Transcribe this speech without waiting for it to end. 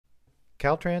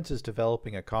Caltrans is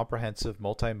developing a comprehensive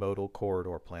multimodal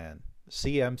corridor plan,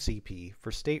 CMCP,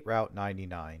 for State Route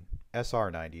 99,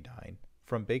 SR 99,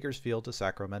 from Bakersfield to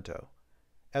Sacramento.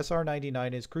 SR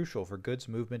 99 is crucial for goods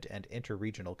movement and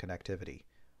interregional connectivity.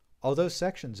 Although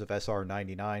sections of SR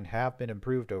 99 have been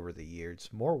improved over the years,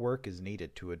 more work is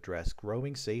needed to address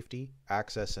growing safety,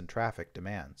 access, and traffic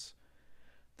demands.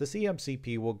 The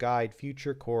CMCP will guide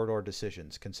future corridor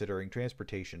decisions considering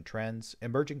transportation trends,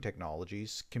 emerging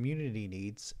technologies, community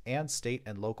needs, and state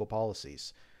and local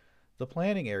policies. The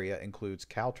planning area includes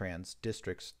Caltrans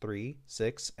Districts 3,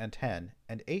 6, and 10,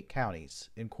 and 8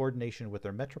 counties in coordination with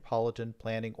their metropolitan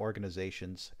planning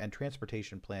organizations and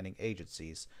transportation planning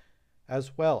agencies,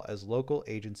 as well as local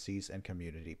agencies and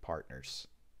community partners.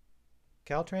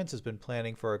 Caltrans has been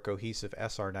planning for a cohesive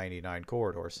SR 99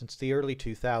 corridor since the early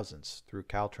 2000s through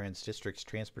Caltrans District's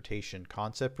Transportation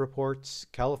Concept Reports,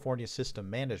 California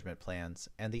System Management Plans,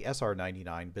 and the SR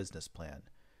 99 Business Plan.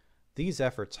 These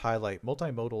efforts highlight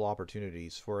multimodal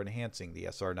opportunities for enhancing the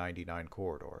SR 99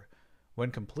 corridor. When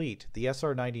complete, the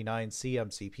SR 99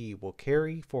 CMCP will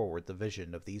carry forward the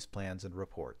vision of these plans and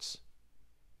reports.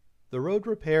 The Road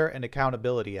Repair and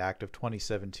Accountability Act of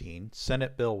 2017,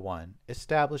 Senate Bill 1,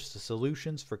 established the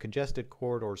Solutions for Congested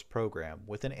Corridors program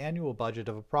with an annual budget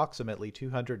of approximately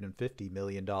 $250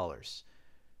 million.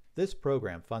 This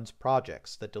program funds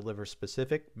projects that deliver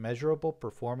specific, measurable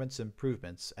performance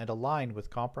improvements and align with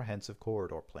comprehensive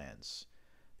corridor plans.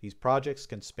 These projects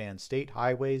can span state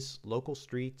highways, local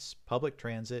streets, public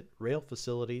transit, rail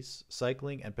facilities,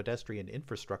 cycling and pedestrian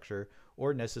infrastructure,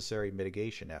 or necessary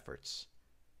mitigation efforts.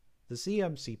 The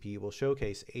CMCP will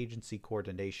showcase agency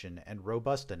coordination and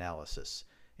robust analysis,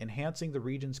 enhancing the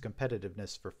region's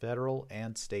competitiveness for federal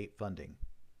and state funding.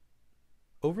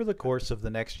 Over the course of the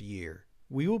next year,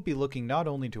 we will be looking not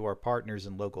only to our partners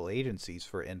and local agencies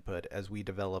for input as we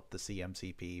develop the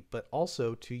CMCP, but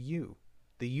also to you,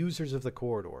 the users of the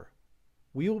corridor.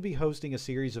 We will be hosting a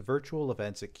series of virtual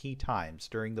events at key times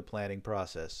during the planning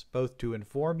process, both to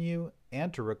inform you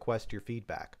and to request your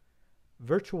feedback.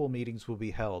 Virtual meetings will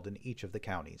be held in each of the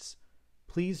counties.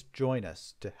 Please join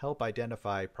us to help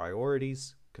identify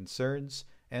priorities, concerns,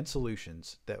 and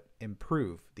solutions that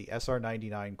improve the SR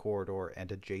 99 corridor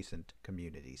and adjacent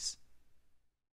communities.